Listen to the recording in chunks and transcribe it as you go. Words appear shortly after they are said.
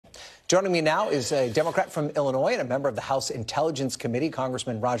Joining me now is a Democrat from Illinois and a member of the House Intelligence Committee,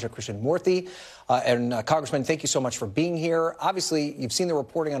 Congressman Krishnamoorthi. Congressman, thank you so much for being here. Obviously, you've seen the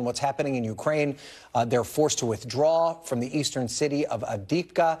reporting on what's happening in Ukraine. They're forced to withdraw from the eastern city of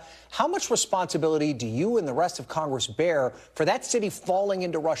Avdiivka. How much responsibility do you and the rest of Congress bear for that city falling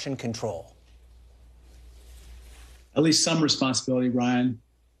into Russian control? At least some responsibility, Ryan.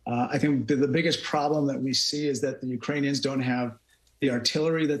 I think the biggest problem that we see is that the Ukrainians don't have the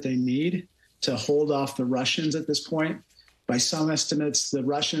artillery that they need to hold off the Russians at this point. By some estimates, the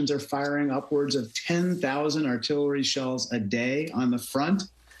Russians are firing upwards of 10,000 artillery shells a day on the front,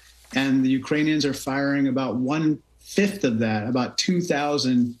 and the Ukrainians are firing about 1/5 of that, about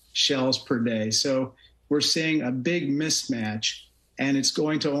 2,000 shells per day. So we're seeing a big mismatch, and it's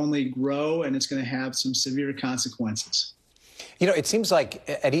going to only grow, and it's going to have some severe consequences. You know, it seems like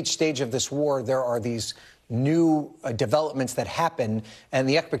at each stage of this war, there are these new developments that happen, and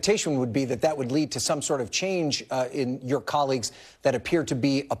the expectation would be that that would lead to some sort of change in your colleagues that appear to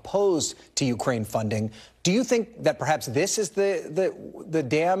be opposed to Ukraine funding. Do you think that perhaps this is the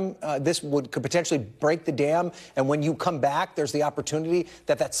dam, could potentially break the dam, and when you come back, there's the opportunity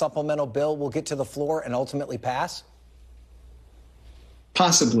that that supplemental bill will get to the floor and ultimately pass?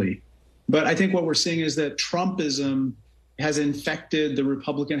 Possibly. But I think what we're seeing is that Trumpism has infected the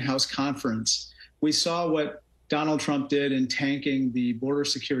Republican House Conference. We saw what Donald Trump did in tanking the border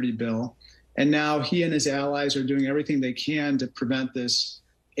security bill, and now he and his allies are doing everything they can to prevent this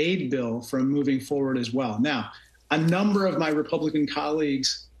aid bill from moving forward as well. Now, a number of my Republican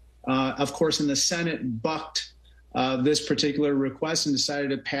colleagues, of course, in the Senate bucked this particular request and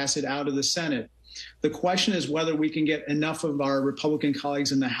decided to pass it out of the Senate. The question is whether we can get enough of our Republican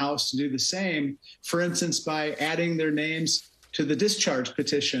colleagues in the House to do the same, for instance, by adding their names to the discharge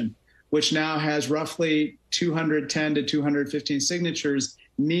petition, which now has roughly 210 to 215 signatures,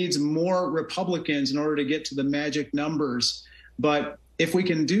 needs more Republicans in order to get to the magic numbers. But if we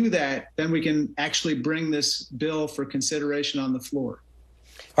can do that, then we can actually bring this bill for consideration on the floor.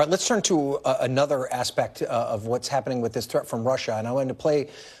 All right, let's turn to another aspect of what's happening with this threat from Russia. And I wanted to play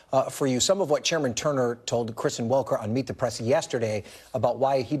for you some of what Chairman Turner told Kristen Welker on Meet the Press yesterday about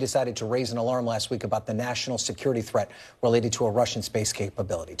why he decided to raise an alarm last week about the national security threat related to a Russian space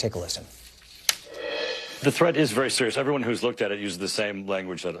capability. Take a listen. The threat is very serious. Everyone who's looked at it uses the same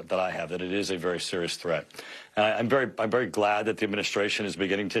language that I have, that it is a very serious threat. I'm very glad that the administration is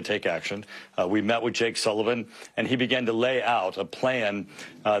beginning to take action. We met with Jake Sullivan, and he began to lay out a plan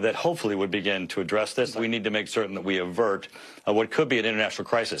that hopefully would begin to address this. We need to make certain that we avert what could be an international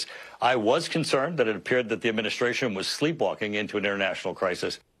crisis. I was concerned that it appeared that the administration was sleepwalking into an international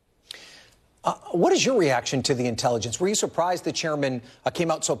crisis. What is your reaction to the intelligence? Were you surprised the chairman came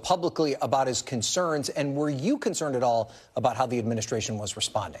out so publicly about his concerns, and were you concerned at all about how the administration was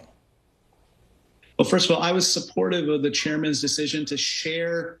responding? Well, first of all, I was supportive of the chairman's decision to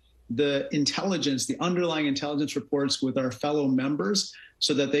share the intelligence, the underlying intelligence reports with our fellow members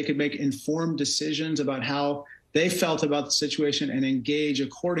so that they could make informed decisions about how they felt about the situation and engage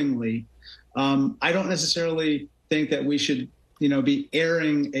accordingly. I don't necessarily think that we should be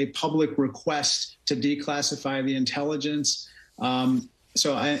airing a public request to declassify the intelligence. In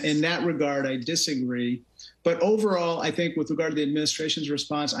that regard, I disagree. But overall, I think with regard to the administration's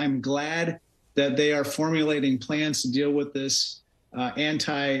response, I'm glad that they are formulating plans to deal with this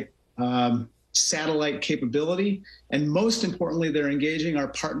anti-satellite capability. And most importantly, they're engaging our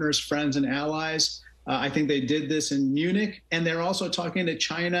partners, friends, and allies. I think they did this in Munich, and they're also talking to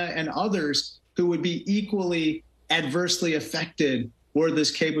China and others who would be equally adversely affected were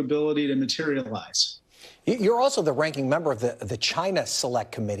this capability to materialize. You're also the ranking member of the China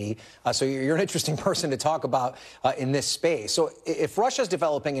Select Committee, so you're an interesting person to talk about in this space. So if Russia's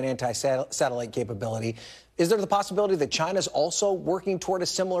developing an anti-satellite capability, is there the possibility that China's also working toward a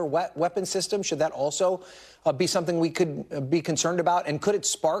similar weapon system? Should that also be something we could be concerned about? And could it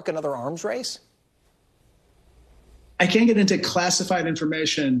spark another arms race? I can't get into classified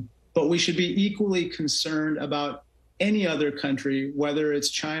information, but we should be equally concerned about any other country, whether it's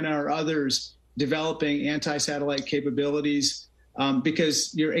China or others, developing anti-satellite capabilities,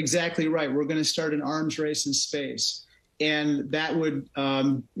 because you're exactly right. We're going to start an arms race in space, and that would,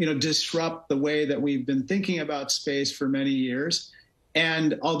 disrupt the way that we've been thinking about space for many years.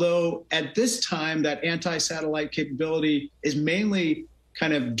 And although at this time that anti-satellite capability is mainly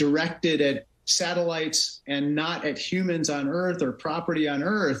kind of directed at satellites and not at humans on Earth or property on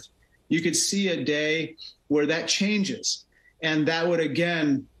Earth, you could see a day where that changes. And that would,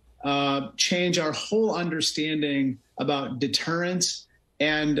 again, change our whole understanding about deterrence.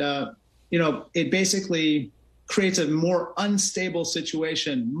 And, it basically creates a more unstable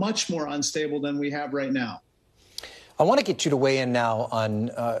situation, much more unstable than we have right now. I want to get you to weigh in now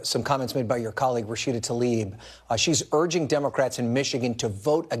on some comments made by your colleague, Rashida Tlaib. She's urging Democrats in Michigan to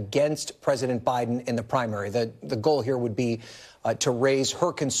vote against President Biden in the primary. The goal here would be to raise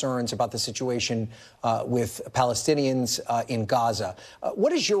her concerns about the situation with Palestinians in Gaza.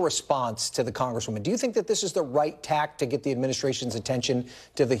 What is your response to the Congresswoman? Do you think that this is the right tack to get the administration's attention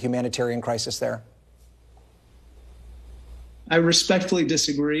to the humanitarian crisis there? I respectfully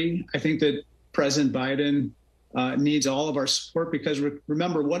disagree. I think that President Biden needs all of our support because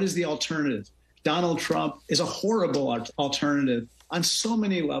remember, what is the alternative? Donald Trump is a horrible alternative on so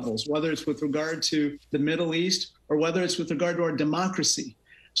many levels, whether it's with regard to the Middle East or whether it's with regard to our democracy.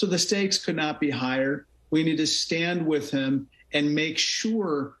 So the stakes could not be higher. We need to stand with him and make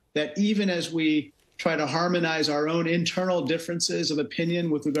sure that even as we try to harmonize our own internal differences of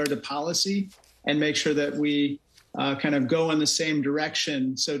opinion with regard to policy and make sure that we kind of go in the same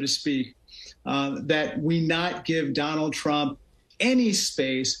direction, so to speak, that we not give Donald Trump any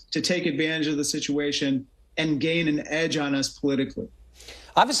space to take advantage of the situation and gain an edge on us politically.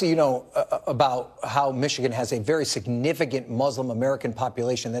 Obviously, you know about how Michigan has a very significant Muslim American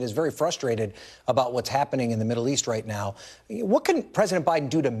population that is very frustrated about what's happening in the Middle East right now. What can President Biden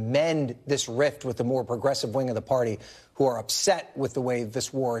do to mend this rift with the more progressive wing of the party who are upset with the way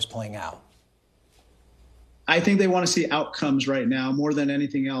this war is playing out? I think they want to see outcomes right now more than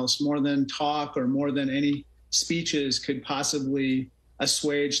anything else, more than talk or more than any speeches could possibly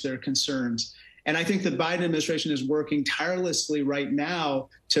assuage their concerns. And I think the Biden administration is working tirelessly right now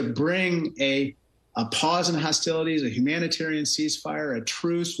to bring a pause in hostilities, a humanitarian ceasefire, a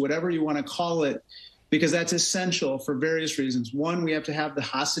truce, whatever you want to call it, because that's essential for various reasons. One, we have to have the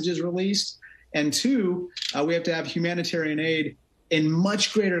hostages released. And two, we have to have humanitarian aid in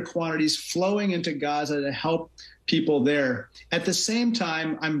much greater quantities flowing into Gaza to help people there. At the same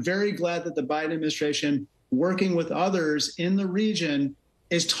time, I'm very glad that the Biden administration, working with others in the region,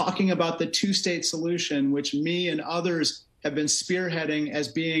 is talking about the two-state solution, which me and others have been spearheading as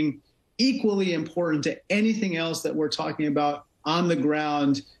being equally important to anything else that we're talking about on the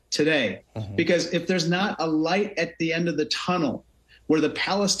ground today. Because if there's not a light at the end of the tunnel where the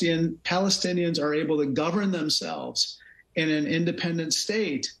Palestinians are able to govern themselves in an independent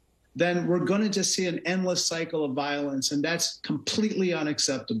state, then we're going to just see an endless cycle of violence, and that's completely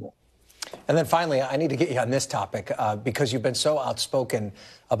unacceptable. And then finally, I need to get you on this topic because you've been so outspoken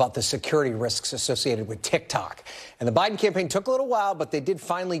about the security risks associated with TikTok. And the Biden campaign took a little while, but they did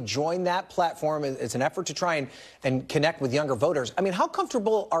finally join that platform. It's an effort to try and connect with younger voters. I mean, how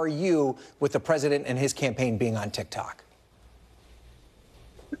comfortable are you with the president and his campaign being on TikTok?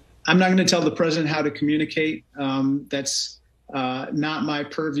 I'm not going to tell the president how to communicate. That's not my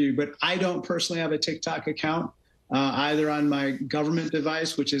purview. But I don't personally have a TikTok account, either on my government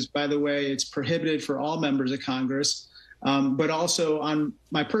device, which is, by the way, it's prohibited for all members of Congress, but also on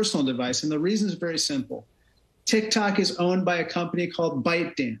my personal device. And the reason is very simple. TikTok is owned by a company called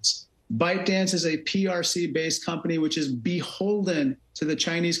ByteDance. ByteDance is a PRC-based company which is beholden to the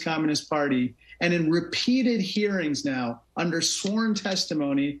Chinese Communist Party. And in repeated hearings now, under sworn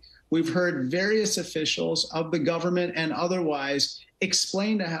testimony, we've heard various officials of the government and otherwise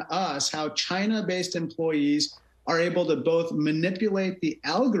explain to us how China-based employees are able to both manipulate the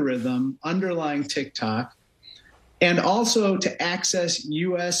algorithm underlying TikTok and also to access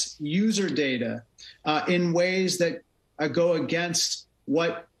U.S. user data in ways that go against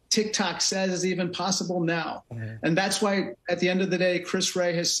what TikTok says is even possible now. And that's why, at the end of the day, Chris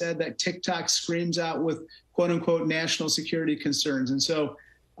Wray has said that TikTok screams out with, quote unquote, national security concerns. And so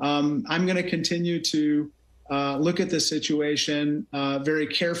I'm going to continue to look at this situation very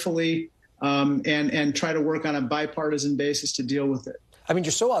carefully and try to work on a bipartisan basis to deal with it. I mean,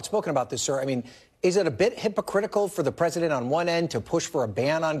 you're so outspoken about this, sir. I mean, is it a bit hypocritical for the president on one end to push for a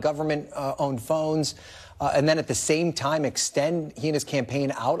ban on government-owned phones and then at the same time extend he and his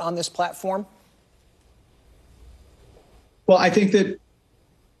campaign out on this platform? Well, I think that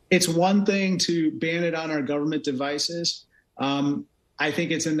it's one thing to ban it on our government devices. I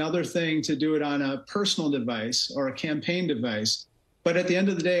think it's another thing to do it on a personal device or a campaign device. But at the end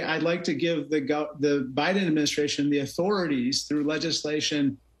of the day, I'd like to give the Biden administration the authorities through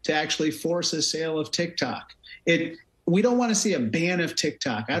legislation to actually force a sale of TikTok. We don't want to see a ban of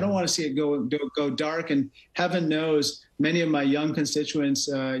TikTok. I don't want to see it go dark. And heaven knows many of my young constituents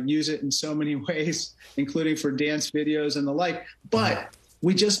use it in so many ways, including for dance videos and the like. But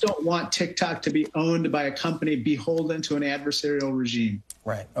we just don't want TikTok to be owned by a company beholden to an adversarial regime.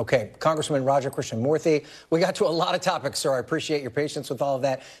 Right. Okay. Congressman Roger Krishnamoorthi, we got to a lot of topics, sir. I appreciate your patience with all of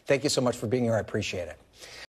that. Thank you so much for being here. I appreciate it.